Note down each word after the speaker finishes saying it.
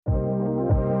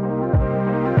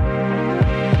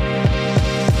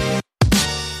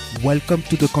Welcome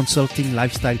to the Consulting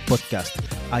Lifestyle Podcast.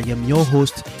 I am your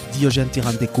host, Diogène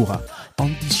Tirandekura.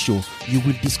 On this show, you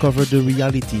will discover the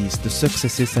realities, the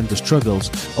successes and the struggles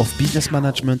of business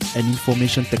management and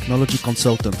information technology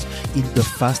consultants in the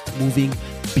fast-moving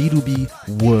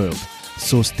B2B world.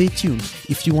 So stay tuned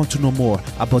if you want to know more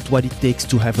about what it takes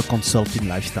to have a consulting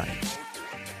lifestyle.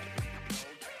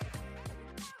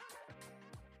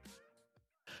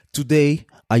 Today,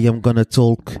 I am going to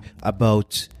talk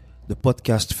about the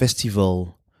podcast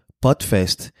festival,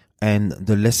 Podfest, and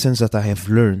the lessons that I have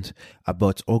learned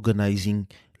about organizing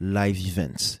live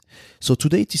events. So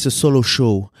today it is a solo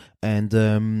show, and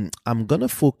I'm going to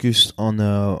focus on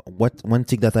one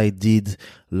thing that I did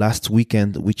last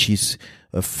weekend, which is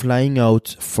flying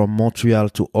out from Montreal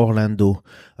to Orlando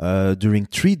during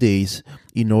 3 days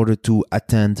in order to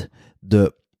attend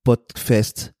the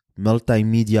Podfest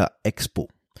Multimedia Expo.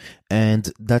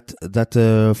 And that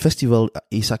festival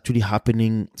is actually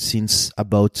happening since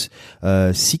about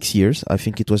 6 years. I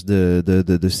think it was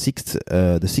the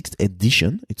sixth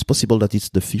edition. It's possible that it's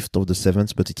the fifth or the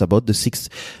seventh, but it's about the sixth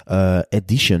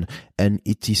edition, and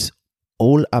it is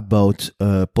all about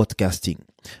podcasting.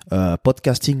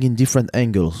 Podcasting in different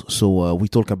angles. So we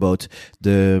talk about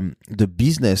the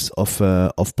business of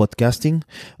podcasting,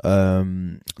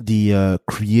 the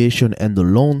creation and the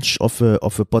launch of a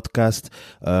podcast,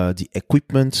 the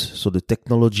equipment, so the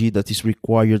technology that is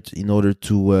required in order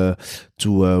to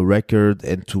record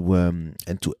and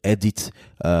to edit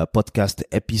podcast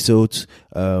episodes,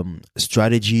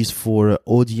 strategies for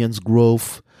audience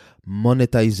growth,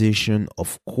 monetization,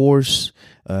 of course,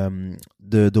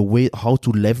 the way how to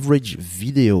leverage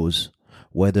videos,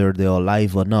 whether they are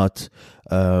live or not,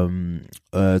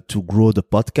 to grow the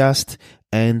podcast,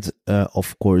 and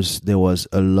of course there was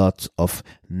a lot of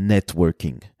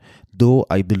networking. Though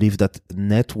I believe that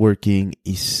networking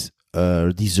is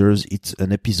deserves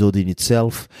an episode in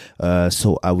itself,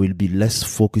 so I will be less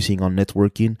focusing on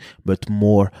networking, but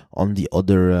more on the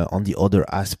other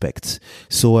aspects.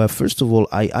 So first of all,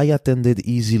 I attended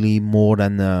easily more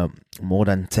than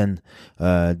 10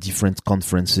 different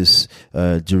conferences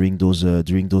during those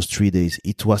 3 days.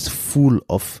 It was full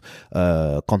of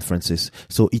conferences.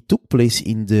 So it took place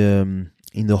in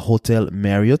the Hotel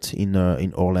Marriott in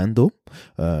Orlando,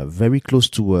 very close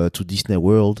to Disney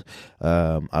World.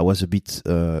 I was a bit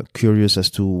curious as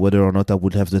to whether or not I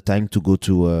would have the time to go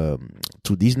to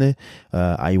Disney.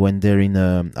 I went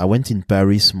in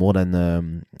Paris more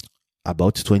than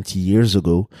about 20 years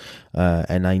ago,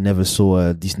 and I never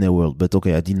saw Disney World. But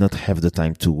okay, I did not have the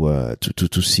time to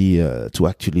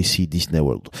actually see Disney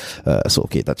World. So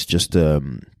okay, that's just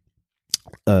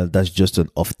an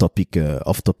off-topic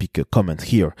comment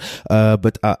here.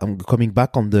 But I'm coming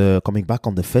back on the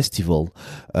festival.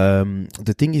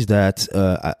 The thing is that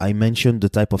I mentioned the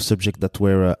type of subject that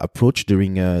were approached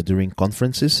during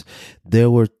conferences. There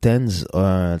were tens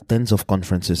of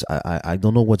conferences. I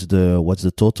don't know what's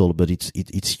the total, but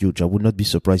it's huge. I would not be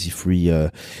surprised if we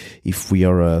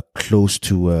are close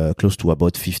to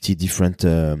about 50 different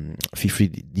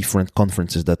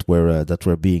conferences that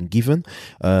were being given.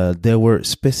 There were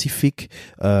specific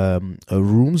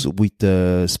rooms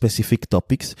with specific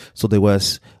topics. So there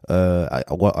was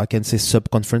I can say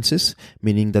sub-conferences,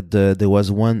 meaning that there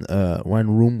was one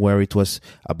room where it was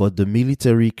about the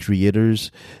military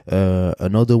creators,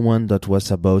 another one that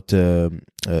was about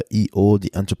EO,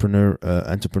 the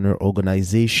entrepreneur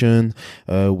organization.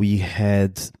 We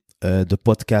had the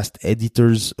podcast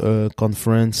editors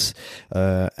conference,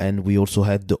 and we also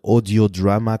had the audio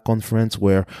drama conference,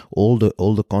 where all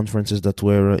the conferences that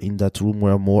were in that room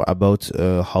were more about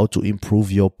how to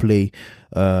improve your play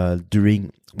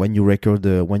during when you record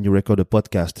a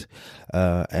podcast.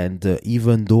 And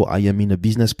even though I am in a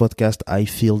business podcast, I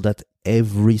feel that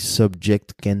every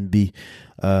subject can be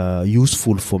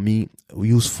useful for me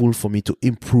to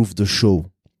improve the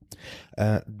show.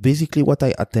 Basically what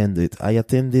I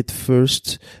attended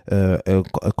first a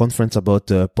conference about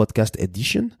podcast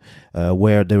edition,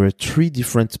 where there were 3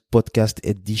 different podcast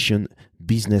edition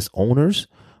business owners.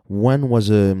 One was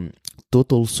a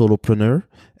total solopreneur,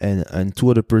 and 2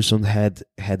 other persons had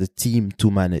a team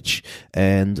to manage.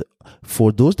 And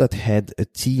for those that had a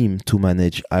team to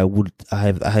manage, I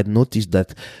had noticed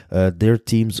that their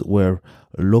teams were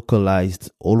localized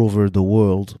all over the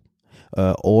world.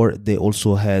 Or they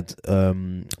also had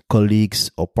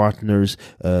colleagues or partners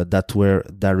that were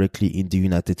directly in the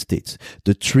United States.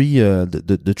 The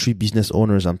three business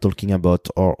owners I'm talking about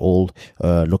are all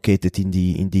located in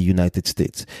the United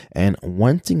States. And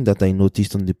one thing that I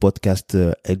noticed on the podcast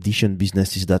edition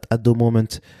business is that at the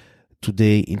moment,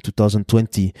 today in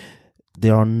 2020,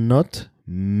 there are not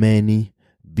many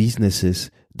businesses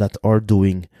that are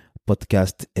doing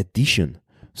podcast edition.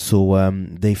 So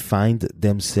they find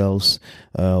themselves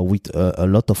with a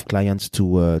lot of clients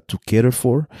to cater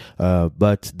for,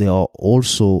 but they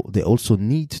also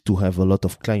need to have a lot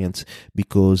of clients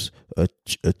because a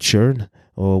churn.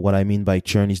 Or what I mean by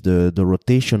churn is the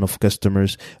rotation of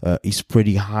customers is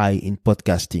pretty high in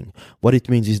podcasting. What it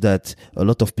means is that a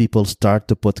lot of people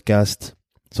start a podcast.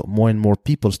 So more and more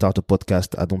people start a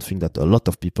podcast. I don't think that a lot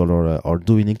of people are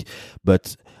doing it,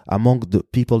 but among the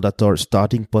people that are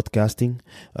starting podcasting,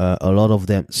 a lot of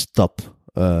them stop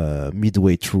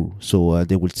midway through. So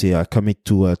they will say, I commit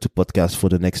to podcast for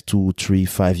the next 2, 3,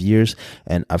 5 years,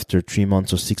 and after 3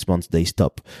 months or 6 months they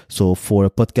stop. So for a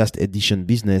podcast edition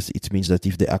business, it means that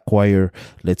if they acquire,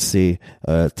 let's say,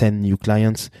 10 new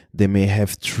clients, they may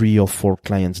have 3 or 4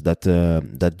 clients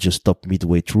that just stop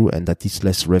midway through, and that is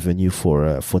less revenue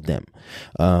for them.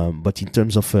 But in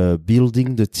terms of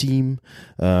building the team,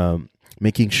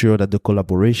 making sure that the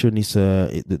collaboration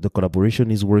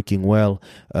is working well,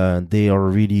 they are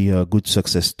really good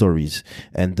success stories.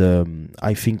 And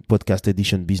I think podcast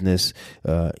edition business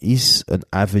is an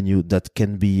avenue that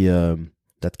can be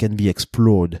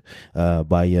explored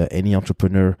by any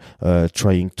entrepreneur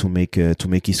trying to make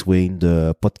his way in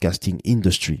the podcasting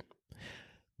industry.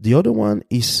 The other one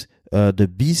is the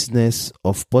business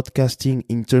of podcasting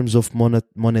in terms of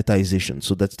monetization.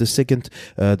 So that's the second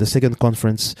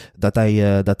conference that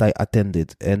I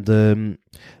attended, and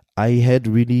I had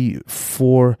really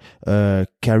 4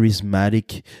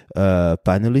 charismatic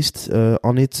panelists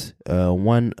on it.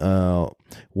 One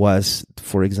was,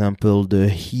 for example,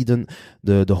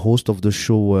 the host of the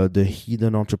show, the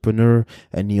hidden entrepreneur,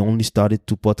 and he only started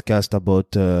to podcast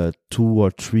about 2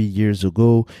 or 3 years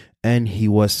ago, and he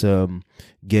was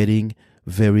getting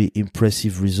very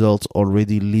impressive results,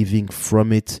 already living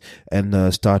from it and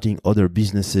starting other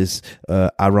businesses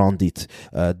around it.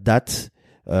 That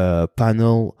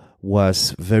panel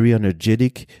was very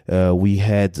energetic. We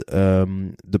had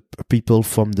the people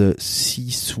from the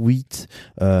C-Suite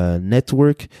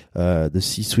network. The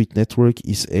C-Suite network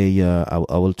is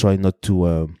I will try not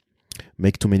to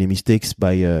make too many mistakes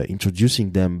by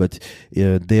introducing them, but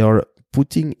they are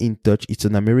putting in touch, it's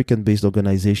an American-based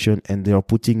organization, and they are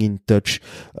putting in touch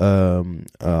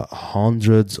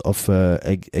hundreds of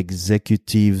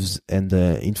executives and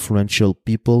influential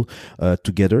people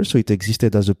together. So it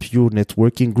existed as a pure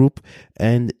networking group,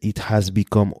 and it has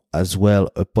become as well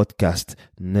a podcast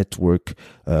network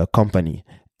company.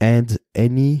 And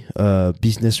any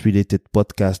business-related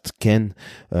podcast can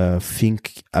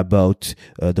think about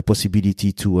the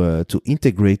possibility to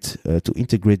integrate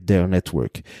their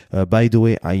network. By the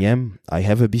way, I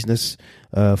have a business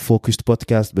focused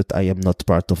podcast, but I am not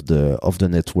part of the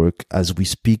network as we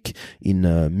speak in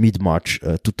mid-March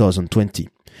 2020.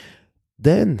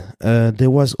 Then there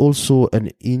was also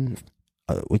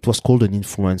it was called an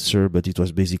influencer, but it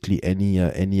was basically any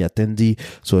attendee.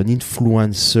 So an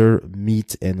influencer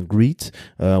meet and greet,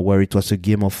 where it was a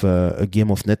game of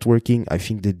networking. I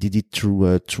think they did it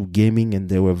through gaming, and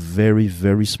they were very,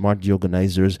 very smart, the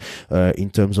organizers,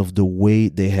 in terms of the way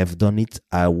they have done it.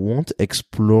 I won't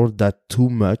explore that too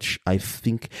much. I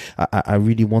think I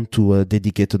really want to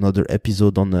dedicate another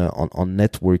episode on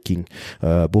networking,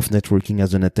 both networking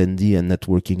as an attendee and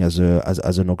networking as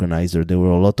an organizer. There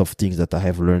were a lot of things that I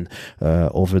have learned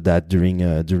over that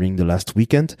during the last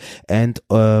weekend. And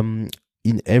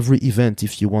in every event,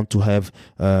 if you want to have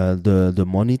the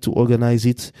money to organize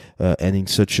it, and in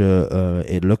such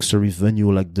a luxury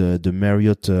venue like the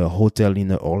Marriott Hotel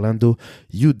in Orlando,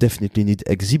 you definitely need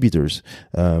exhibitors.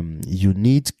 You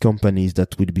need companies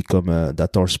that will become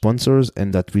that are sponsors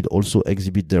and that will also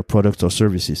exhibit their products or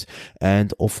services.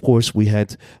 And of course, we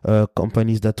had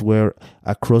companies that were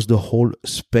across the whole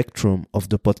spectrum of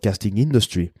the podcasting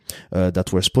industry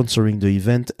that were sponsoring the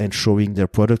event and showing their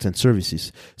products and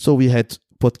services. So we had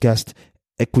podcast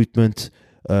equipment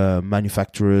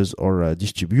manufacturers or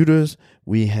distributors.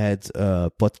 We had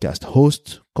podcast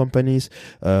host companies.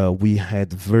 We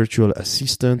had virtual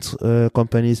assistant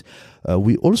companies.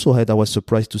 We also had, I was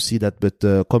surprised to see that, but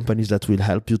companies that will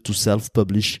help you to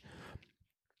self-publish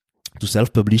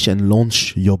and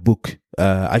launch your book.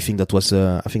 I think that was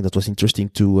interesting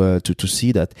to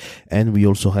see that. And we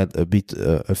also had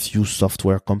a few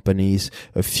software companies,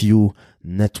 a few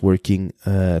network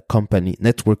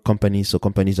companies, so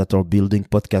companies that are building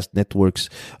podcast networks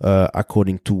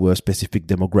according to a specific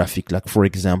demographic. Like, for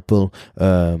example,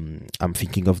 I'm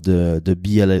thinking of the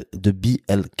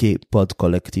BLK Pod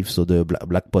Collective, so the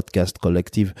Black Podcast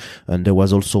Collective, and there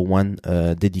was also one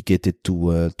dedicated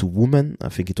to women. I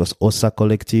think it was OSA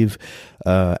Collective.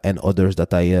 and others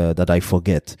that I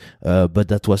forget. But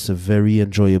that was a very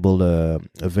enjoyable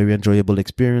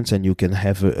experience, and you can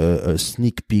have a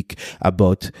sneak peek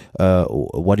about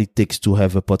what it takes to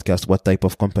have a podcast, what type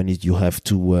of companies you have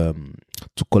to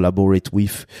collaborate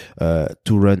with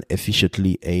to run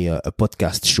efficiently a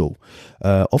podcast show.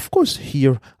 Of course,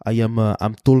 here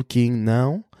I'm talking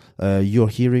now. You're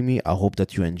hearing me. I hope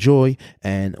that you enjoy.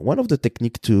 And one of the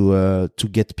techniques to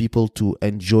get people to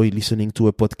enjoy listening to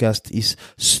a podcast is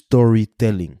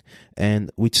storytelling.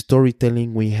 And with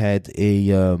storytelling, we had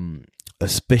a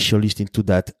specialist into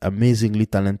that, amazingly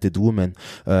talented woman.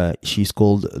 She's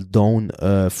called Dawn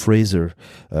Fraser.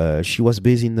 She's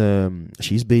based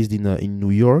in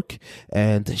New York,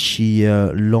 and she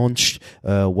launched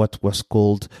what was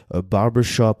called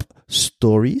Barbershop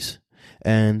Stories.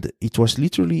 And it was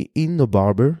literally in a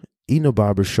barber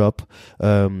shop.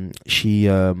 She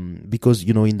because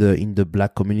in the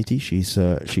black community, she's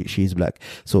black.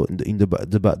 So in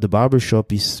the barber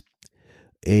shop is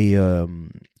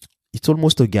it's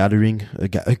almost a gathering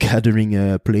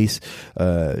place.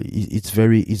 It's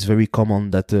very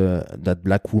common that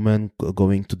black women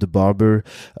going to the barber,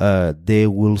 they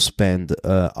will spend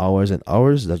hours and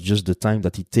hours. That's just the time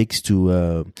that it takes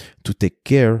to take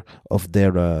care of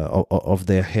their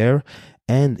hair,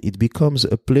 and it becomes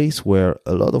a place where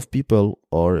a lot of people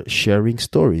are sharing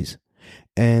stories.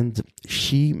 And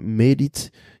she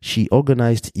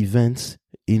organized events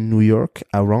in New York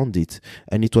around it,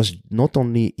 and it was not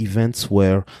only events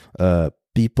where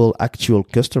people, actual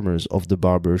customers of the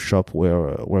barber shop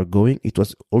were going. It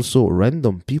was also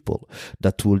random people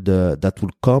that would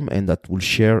come and that would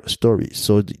share stories.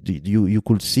 So you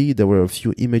could see there were a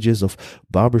few images of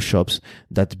barbershops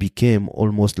that became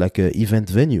almost like event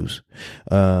venues.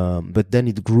 But then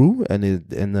it grew, and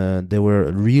there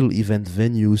were real event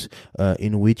venues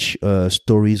in which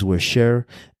stories were shared,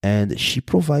 and she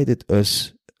provided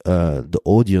us, the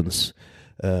audience,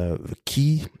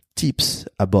 key tips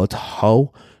about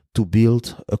how to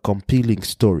build a compelling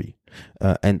story.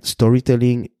 And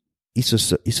storytelling is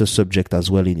a subject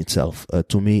as well in itself.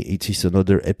 To me, it is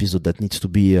another episode that needs to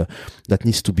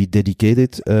be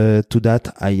dedicated to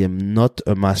that. I am not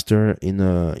a master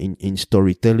in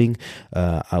storytelling.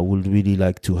 I would really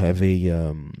like to have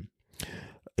a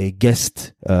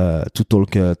guest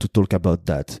to talk about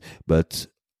that. But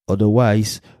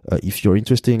otherwise, if you're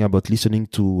interested about listening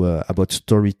to about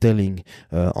storytelling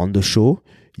on the show,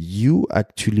 you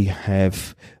actually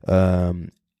have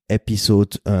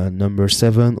episode number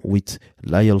 7 with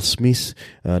Lyle Smith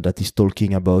that is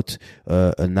talking about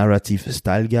a narrative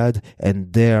style guide,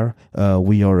 and there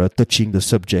we are touching the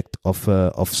subject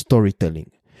of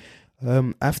storytelling.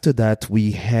 After that,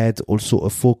 we had also a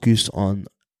focus on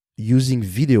using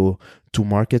video to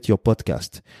market your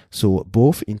podcast. So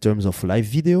both in terms of live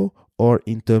video or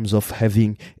in terms of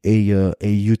having a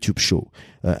YouTube show.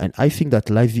 And I think that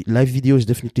live video is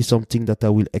definitely something that I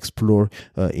will explore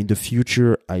in the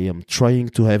future. I am trying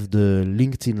to have the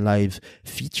LinkedIn Live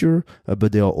feature,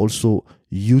 but there are also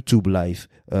YouTube Live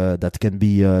that can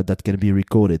be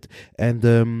recorded.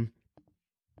 And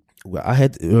I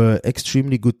had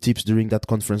extremely good tips during that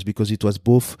conference, because it was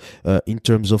both in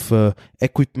terms of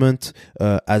equipment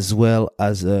as well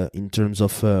as in terms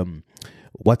of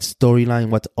what storyline,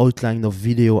 what outline of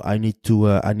video I need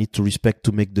to respect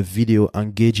to make the video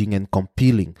engaging and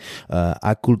compelling.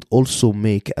 I could also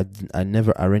make, I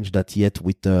never arranged that yet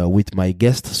with my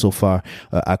guest so far.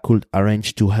 I could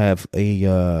arrange to have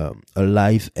a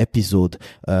live episode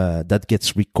that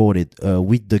gets recorded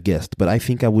with the guest. But I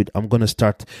think I'm gonna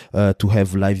start to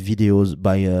have live videos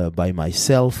by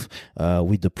myself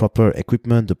with the proper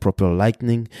equipment, the proper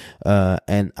lighting,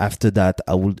 and after that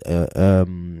I will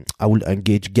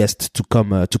engage guests to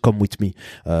come with me.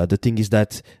 The thing is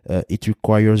that it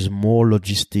requires more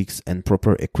logistics and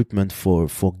proper equipment for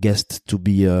guests to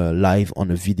be live on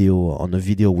a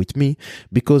video with me,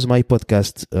 because my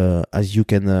podcast, as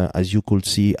you could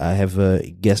see, I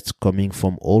have guests coming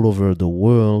from all over the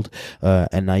world,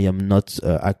 and I am not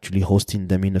actually hosting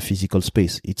them in a physical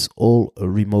space. It's all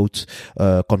remote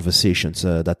conversations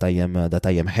that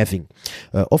I am having.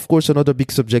 Of course, another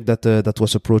big subject that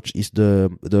was approached is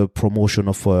the promotion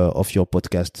of your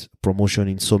podcast. Promotion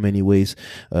in so many ways,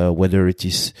 whether it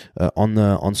is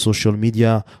on social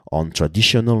media, on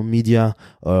traditional media,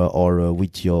 or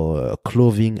with your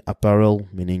clothing apparel,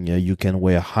 meaning you can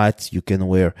wear hats, you can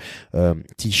wear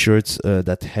t-shirts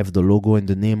that have the logo and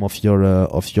the name of your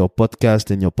podcast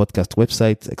and your podcast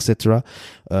website, etc.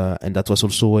 And that was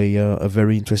also a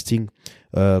very interesting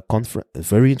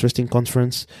very interesting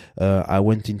conference. I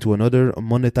went into another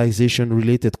monetization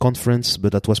related conference,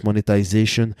 but that was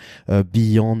monetization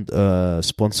beyond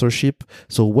sponsorship.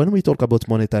 So when we talk about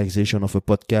monetization of a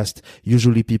podcast,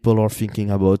 usually people are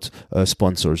thinking about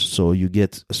sponsors. So you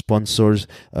get sponsors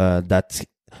that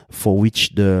for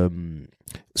which the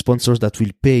sponsors that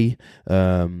will pay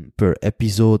per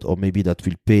episode, or maybe that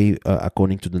will pay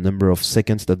according to the number of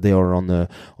seconds that they are on a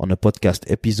podcast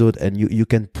episode. And you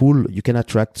can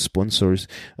attract sponsors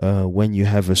when you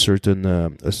have a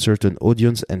certain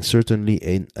audience, and certainly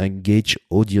an engaged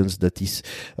audience that is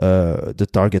the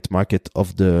target market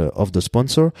of the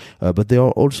sponsor. But there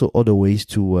are also other ways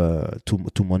to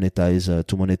monetize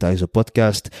a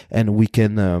podcast, and we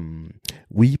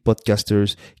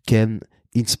podcasters can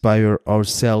inspire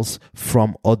ourselves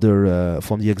from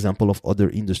the example of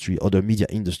other media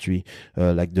industry,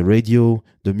 like the radio,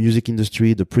 the music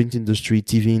industry, the print industry,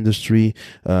 TV industry,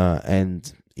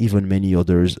 and even many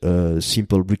others,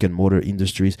 simple brick and mortar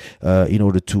industries, in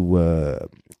order to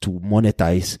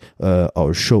monetize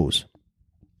our shows.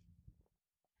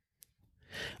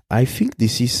 I think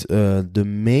these are the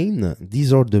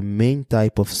main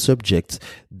type of subjects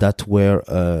that were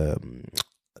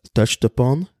touched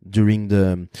upon during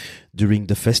the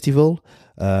festival.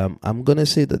 I'm gonna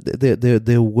say that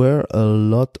there were a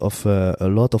lot of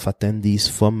attendees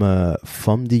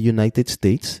from the United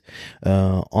States.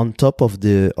 On top of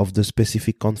the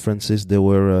specific conferences, there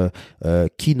were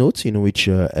keynotes in which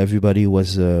everybody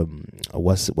was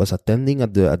attending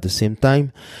at the same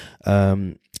time.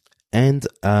 And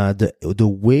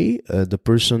the way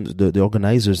the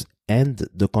organizers and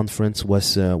the conference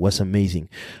was amazing.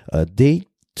 They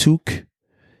took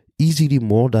easily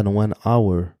more than 1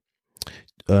 hour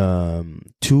they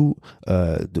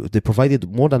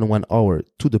provided more than 1 hour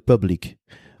to the public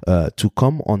to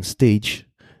come on stage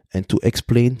and to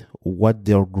explain what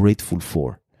they are grateful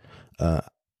for.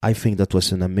 I think that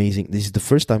was this is the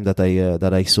first time that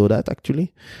I saw that,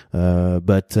 actually.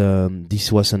 But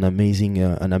this was an amazing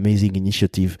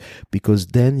initiative, because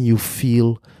then you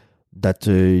feel that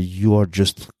you are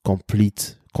just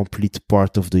complete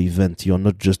part of the event. You're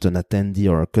not just an attendee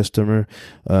or a customer.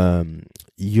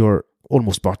 You're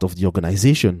almost part of the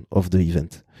organization of the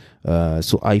event.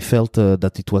 So I felt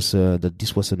that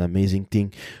this was an amazing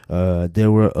thing.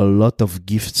 There were a lot of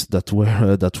gifts that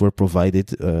were provided.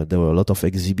 There were a lot of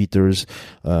exhibitors.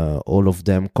 All of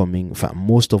them coming,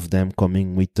 most of them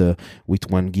coming with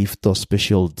one gift or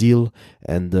special deal,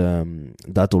 and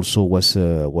that also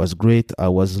was great. I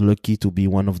was lucky to be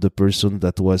one of the persons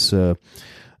that was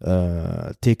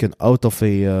taken out of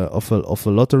a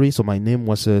lottery. So my name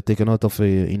was taken out of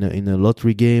in a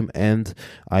lottery game, and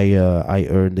I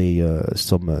earned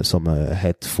some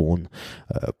headphone,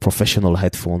 professional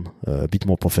headphone, a bit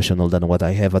more professional than what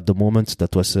I have at the moment.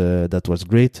 That was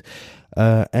great.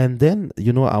 And then,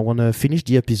 I want to finish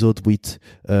the episode with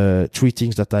 3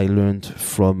 things that I learned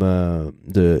from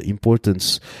the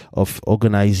importance of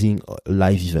organizing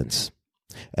live events.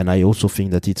 And I also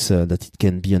think that it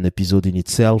can be an episode in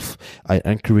itself. I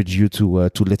encourage you to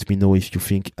let me know if you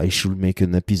think I should make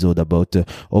an episode about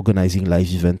organizing live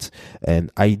events.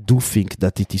 And I do think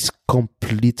that it is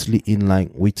completely in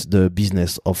line with the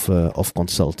business of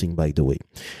consulting, by the way.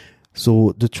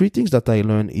 So the 3 things that I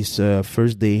learned is,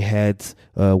 first, they had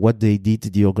what they did,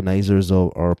 the organizers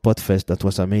of our Podfest, that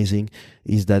was amazing,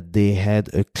 is that they had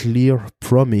a clear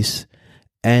promise,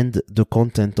 and the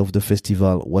content of the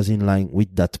festival was in line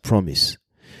with that promise.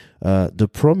 The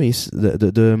promise,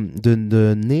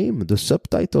 the name, the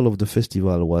subtitle of the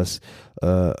festival was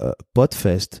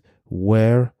Podfest,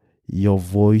 where your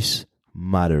voice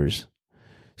matters.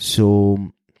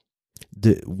 So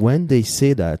when they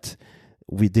say that,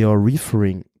 they are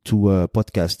referring to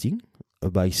podcasting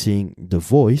by saying the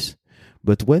voice,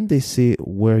 but when they say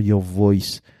where your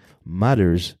voice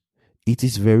matters, it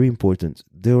is very important.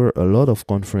 There were a lot of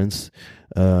conferences,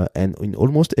 and in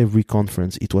almost every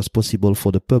conference, it was possible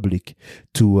for the public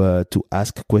to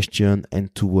ask questions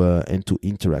and to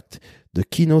interact. The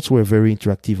keynotes were very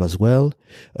interactive as well,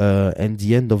 and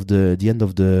the end of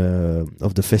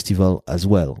the festival as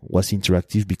well was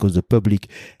interactive, because the public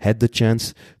had the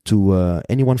chance to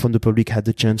anyone from the public had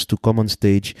the chance to come on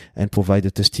stage and provide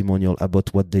a testimonial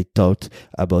about what they thought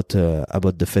about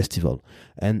the festival.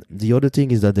 And the other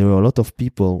thing is that there were a lot of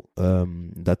people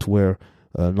that were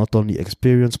not only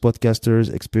experienced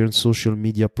podcasters, experienced social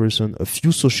media person, a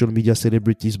few social media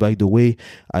celebrities. By the way,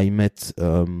 I met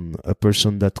a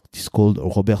person that is called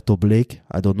Roberto Blake.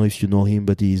 I don't know if you know him,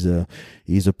 but he's a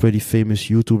pretty famous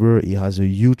YouTuber. He has a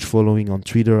huge following on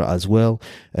Twitter as well,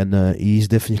 and he is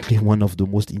definitely one of the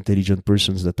most intelligent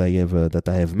persons that I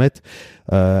have met.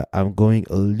 I'm going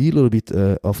a little bit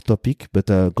off topic, but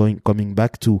coming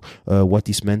back to what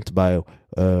is meant by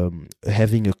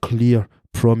having a clear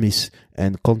promise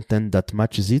and content that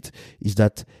matches it, is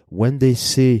that when they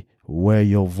say where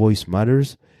your voice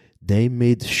matters, they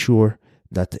made sure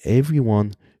that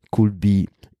everyone could be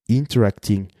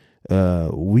interacting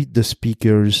with the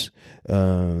speakers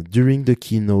during the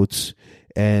keynotes,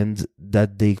 and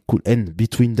that they could, and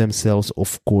between themselves,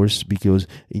 of course, because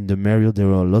in the Marriott there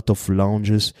are a lot of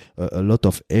lounges, a lot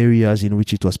of areas in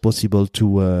which it was possible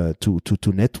to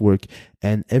network,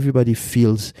 and everybody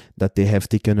feels that they have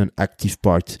taken an active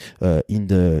part in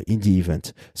the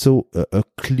event. So a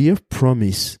clear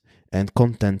promise and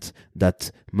content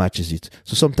that matches it.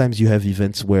 So sometimes you have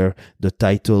events where the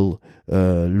title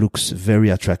looks very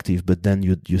attractive, but then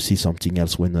you see something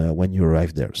else when you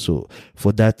arrive there. So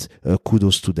for that,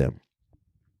 kudos to them.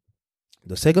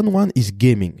 The second one is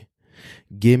gaming.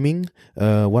 Gaming,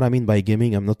 what I mean by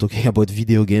gaming, I'm not talking about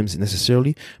video games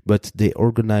necessarily, but they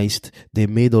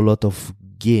made a lot of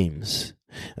games.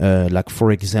 Like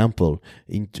for example,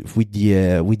 with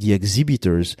the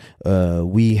exhibitors,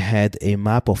 we had a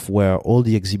map of where all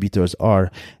the exhibitors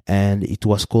are, and it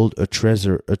was called a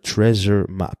treasure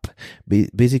map.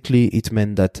 Basically, it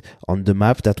meant that on the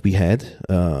map that we had,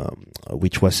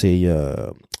 which was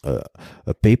a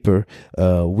paper,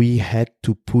 we had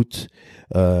to put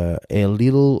how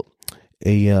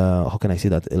can I say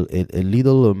that? A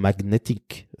little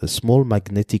magnetic, a small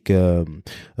magnetic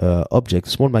object,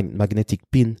 small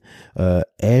magnetic pin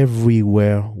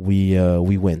everywhere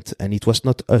we went. And it was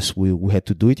not us who had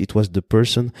to do it. It was the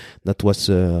person that was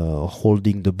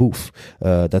holding the booth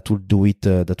that would do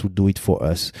it for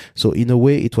us. So in a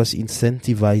way, it was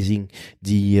incentivizing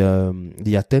the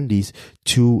attendees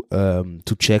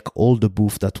to check all the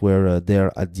booths that were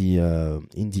there at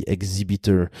in the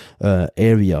exhibitor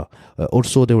area.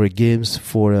 Also, there were games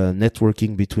for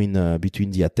networking between the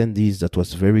attendees. That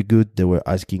was very good. They were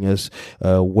asking us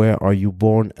where are you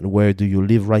born and where do you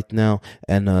live right now,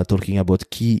 and talking about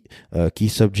key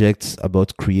subjects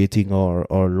about creating or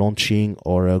launching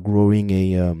or growing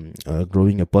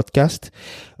a podcast.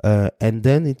 And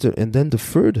then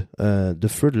the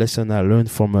third lesson I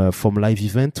learned from live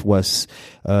event was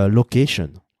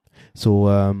location.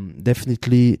 So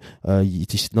definitely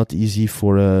it is not easy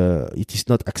it is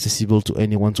not accessible to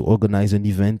anyone to organize an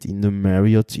event in the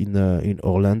Marriott in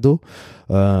Orlando.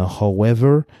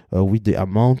 However, with the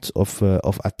amount of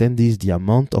attendees, the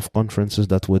amount of conferences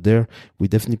that were there, we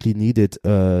definitely needed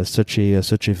such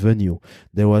a venue.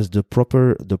 There was the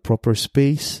proper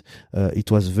space.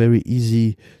 It was very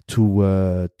easy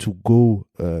to go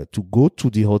to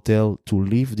the hotel, to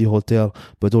leave the hotel,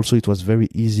 but also it was very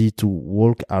easy to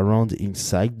walk around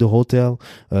inside the hotel,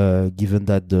 given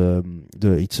that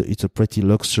it's a pretty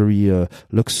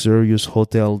luxurious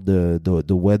hotel.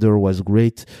 The weather was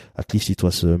great. At least it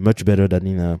was much better than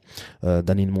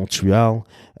in Montreal,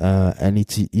 and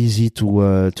it's easy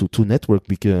to network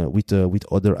with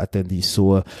other attendees.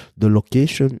 So the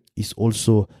location is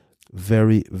also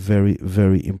very, very,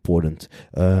 very important.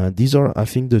 These are, I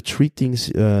think, the three things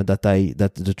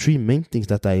the three main things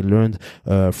that I learned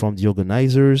from the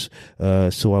organizers.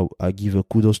 So I give a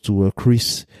kudos to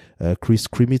Chris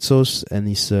Krimitsos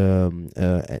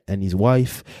and his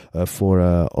wife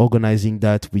for organizing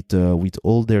that with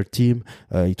all their team.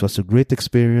 It was a great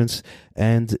experience.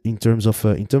 And in terms of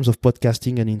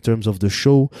podcasting and in terms of the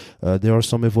show, there are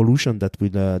some evolution that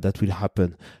will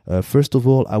happen. First of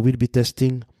all, I will be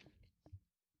testing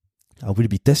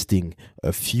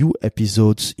a few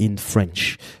episodes in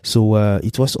French. So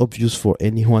it was obvious for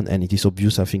anyone, and it is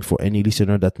obvious, I think, for any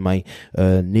listener, that my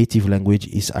native language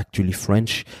is actually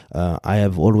French. I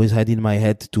have always had in my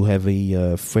head to have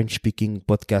a French-speaking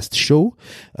podcast show,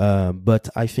 but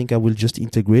I think I will just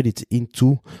integrate it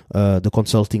into the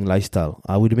consulting lifestyle.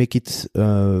 I will make it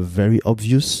very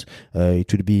obvious.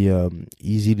 It will be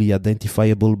easily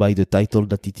identifiable by the title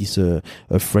that it is a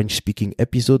French-speaking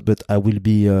episode, but I will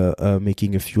be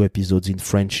making a few episodes in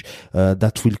French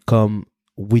that will come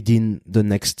within the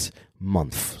next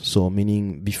month. So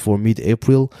meaning before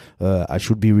mid-April, I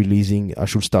should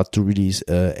start to release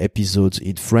episodes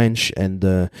in French, and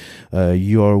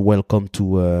you are welcome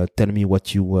to tell me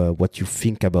what you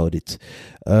think about it.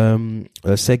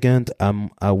 Second,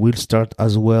 I will start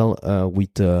as well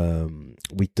with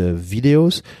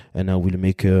videos, and I will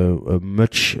make a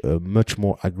much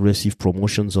more aggressive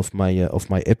promotions of my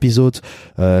episodes.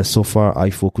 So far, I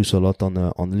focus a lot on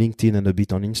LinkedIn and a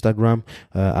bit on Instagram.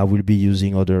 I will be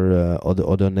using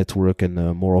other network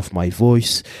and more of my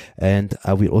voice, and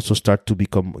I will also start to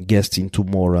become guests into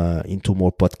more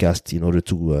podcasts in order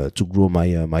to grow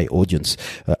my audience.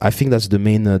 I think that's the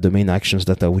main actions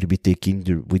that I will be taking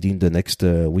within the next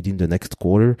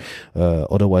quarter.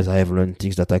 Otherwise, I have learned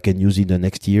things that I can use in the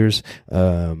next years,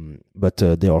 but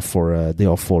they are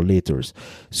for later.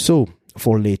 So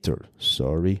for later,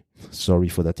 sorry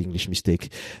for that English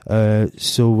mistake.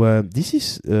 So this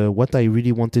is what I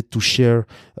really wanted to share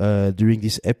during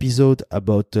this episode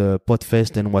about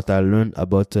Podfest and what I learned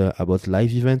about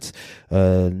live events.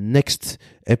 Next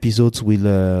episodes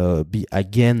will be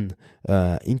again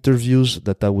interviews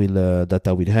that I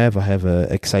will have. I have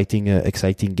exciting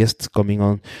guests coming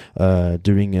on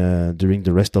during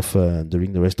the rest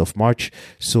of March.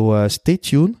 So stay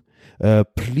tuned.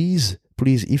 Please,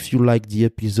 if you like the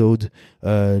episode,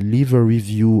 leave a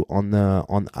review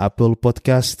on Apple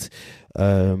Podcast,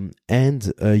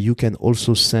 and you can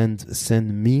also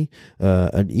send me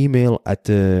an email at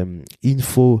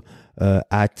info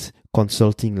at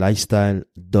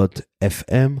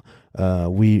consultinglifestyle.fm.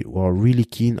 We are really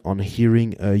keen on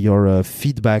hearing your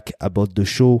feedback about the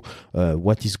show,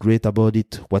 what is great about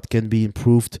it, what can be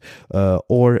improved,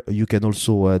 or you can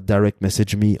also direct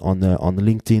message me on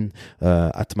LinkedIn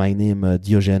at my name,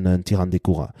 Diogène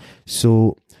Tirandekura.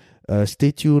 So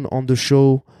stay tuned on the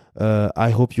show. I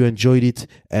hope you enjoyed it,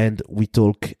 and we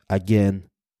talk again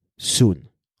soon.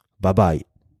 Bye-bye.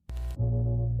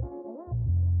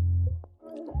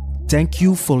 Thank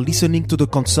you for listening to the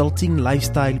Consulting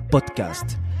Lifestyle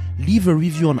Podcast. Leave a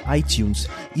review on iTunes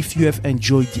if you have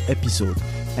enjoyed the episode,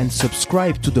 and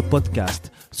subscribe to the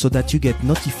podcast so that you get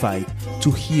notified to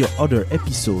hear other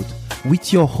episodes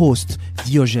with your host,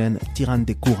 Diogène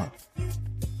Tirandekura.